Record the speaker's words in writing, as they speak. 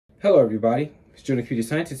Hello everybody, student computer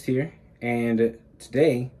scientist here, and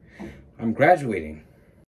today I'm graduating.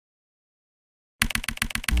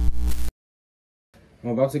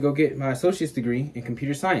 I'm about to go get my associate's degree in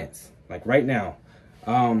computer science, like right now.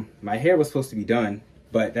 My hair was supposed to be done,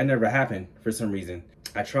 but that never happened for some reason.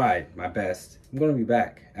 I tried my best. I'm going to be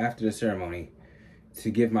back after the ceremony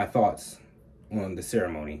to give my thoughts on the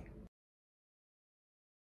ceremony.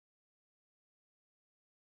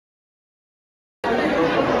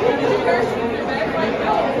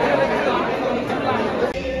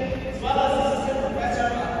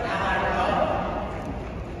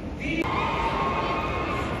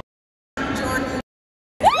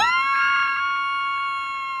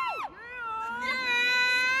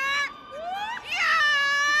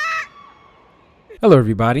 Hello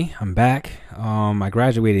everybody, I'm back. I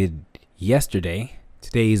graduated yesterday.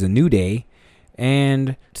 Today is a new day,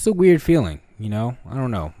 and it's a weird feeling, you know? I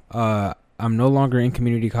don't know. I'm no longer in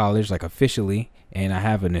community college, like officially, and I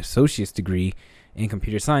have an associate's degree in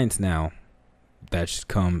computer science now. That should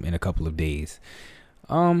come in a couple of days.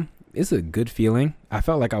 It's a good feeling. I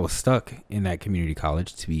felt like I was stuck in that community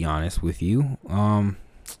college, to be honest with you.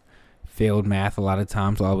 Failed math a lot of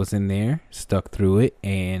times while I was in there, stuck through it,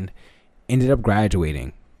 and ended up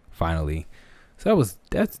graduating finally. So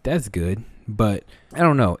that's good, but I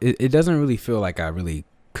don't know. It doesn't really feel like I really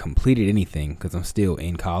completed anything because I'm still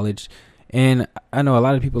in college. And I know a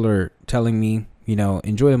lot of people are telling me, you know,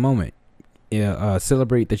 enjoy the moment.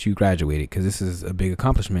 Celebrate that you graduated because this is a big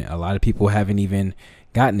accomplishment. A lot of people haven't even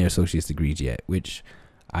gotten their associate's degrees yet, which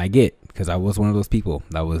I get because I was one of those people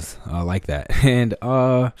that was like that. And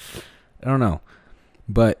I don't know,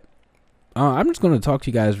 but I'm just going to talk to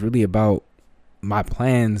you guys really about my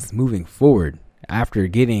plans moving forward after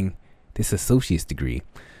getting this associate's degree.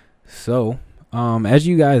 So, as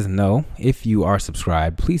you guys know, if you are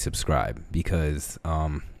subscribed, please subscribe because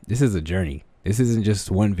this is a journey. This isn't just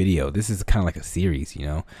one video. This is kind of like a series, you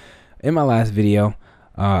know. In my last video,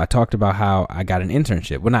 I talked about how I got an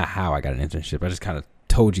internship. Well, not how I got an internship. I just kind of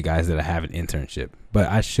told you guys that I have an internship, but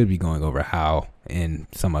I should be going over how in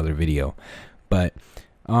some other video. But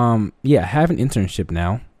yeah, I have an internship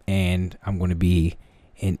now, and I'm going to be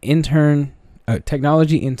an intern, a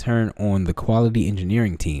technology intern on the quality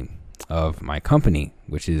engineering team of my company,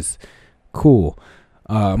 which is cool.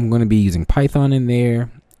 I'm going to be using Python in there,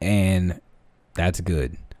 and that's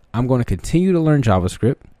good. I'm going to continue to learn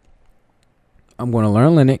JavaScript. I'm going to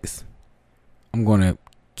learn Linux. I'm going to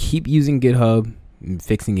keep using GitHub and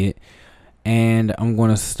fixing it. And I'm going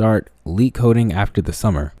to start leak coding after the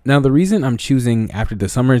summer. Now, the reason I'm choosing after the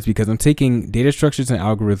summer is because I'm taking data structures and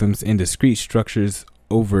algorithms and discrete structures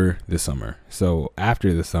over the summer. So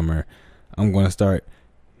after the summer, I'm going to start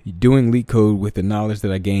doing leak code with the knowledge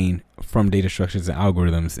that I gain from data structures and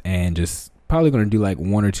algorithms, and just probably going to do like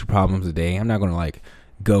 1 or 2 problems a day. I'm not going to like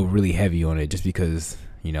go really heavy on it just because,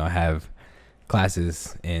 you know, I have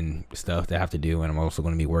classes and stuff that I have to do, and I'm also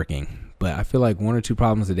going to be working. But I feel like 1 or 2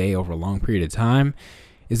 problems a day over a long period of time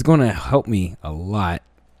is going to help me a lot,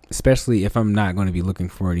 especially if I'm not going to be looking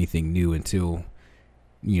for anything new until,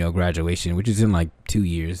 you know, graduation, which is in like 2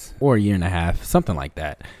 years or a year and a half, something like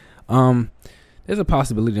that. There's a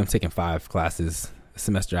possibility I'm taking 5 classes a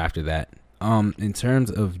semester after that. In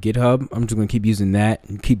terms of GitHub, I'm just going to keep using that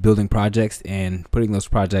and keep building projects and putting those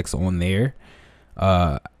projects on there.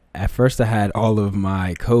 At first I had all of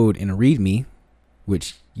my code in a README,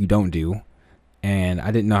 which you don't do, and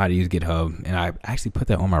I didn't know how to use GitHub, and I actually put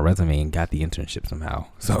that on my resume and got the internship somehow.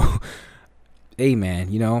 So, hey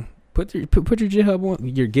man, you know, put your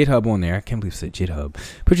GitHub on there. I can't believe I said GitHub.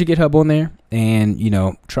 Put your GitHub on there, and you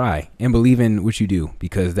know, try and believe in what you do,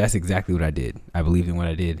 because that's exactly what I did. I believed in what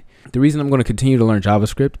I did. The reason I'm going to continue to learn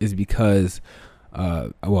JavaScript is because,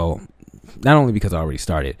 well, not only because I already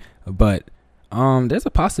started, but there's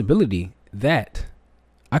a possibility that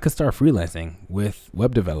I could start freelancing with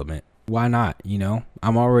web development. Why not? You know,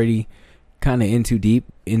 I'm already kind of deep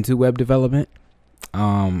into web development.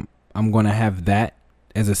 I'm going to have that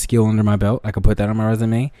as a skill under my belt. I could put that on my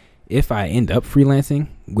resume. If I end up freelancing,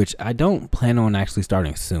 which I don't plan on actually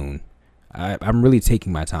starting soon, I'm really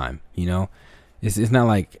taking my time. You know, it's not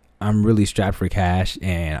like I'm really strapped for cash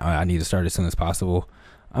and I need to start as soon as possible.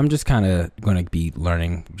 I'm just kind of going to be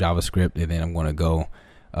learning JavaScript, and then I'm going to go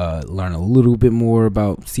learn a little bit more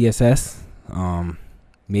about CSS,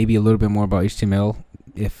 maybe a little bit more about HTML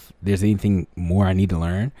if there's anything more I need to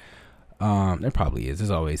learn. There probably is.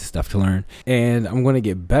 There's always stuff to learn. And I'm going to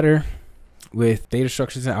get better with data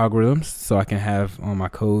structures and algorithms so I can have my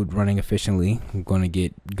code running efficiently. I'm going to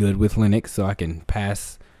get good with Linux so I can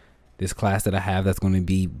pass this class that I have that's going to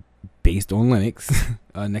be based on Linux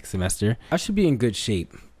next semester. I should be in good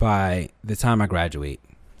shape by the time I graduate.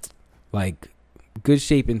 Like, good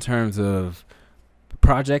shape in terms of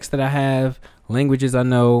projects that I have, languages I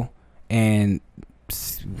know, and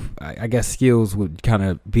I guess skills would kind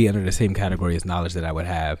of be under the same category as knowledge that I would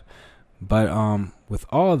have. But with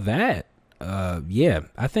all that, yeah,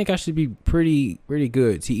 I think I should be pretty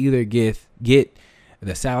good to either get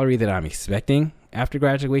the salary that I'm expecting after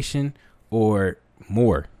graduation or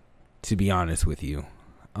more, to be honest with you.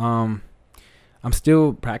 I'm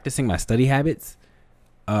still practicing my study habits.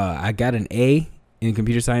 I got an A in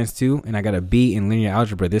computer science too, and I got a B in linear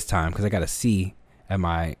algebra this time because I got a C at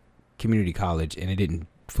my community college and it didn't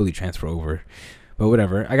fully transfer over. But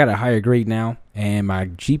whatever, I got a higher grade now, and my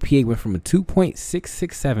GPA went from a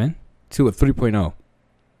 2.667 to a 3.0,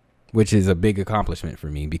 which is a big accomplishment for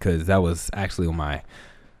me because that was actually on my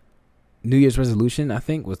New Year's resolution, I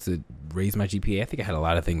think, was to raise my GPA. I think I had a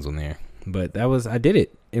lot of things on there, but I did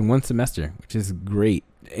it in one semester, which is great.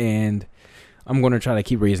 And I'm going to try to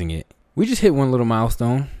keep raising it. We just hit one little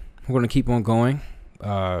milestone. We're going to keep on going.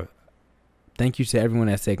 Thank you to everyone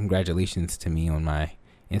that said congratulations to me on my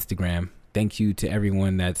Instagram. Thank you to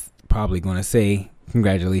everyone that's probably going to say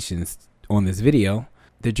congratulations on this video.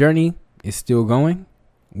 The journey is still going.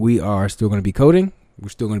 We are still going to be coding. We're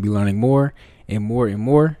still going to be learning more and more and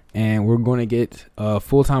more. And we're going to get a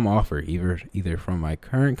full-time offer either from my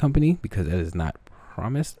current company, because that is not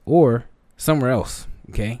promised, or somewhere else.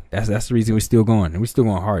 Okay, that's the reason we're still going, and we're still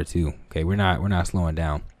going hard too. Okay, we're not slowing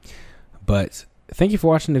down. But thank you for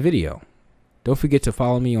watching the video. Don't forget to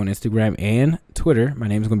follow me on Instagram and Twitter. My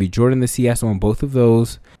name is going to be Jordan the CS on both of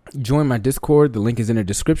those. Join my Discord. The link is in the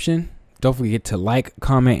description. Don't forget to like,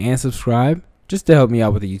 comment, and subscribe just to help me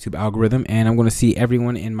out with the YouTube algorithm. And I'm going to see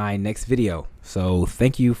everyone in my next video. So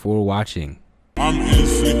thank you for watching. I'm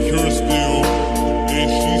insecure still,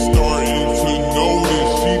 and she's starting to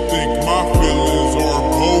notice. She think my feelings are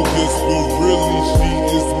bogus, but really she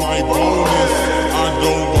is my bonus. I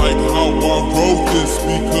don't like how I wrote this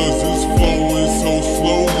because it's flowing.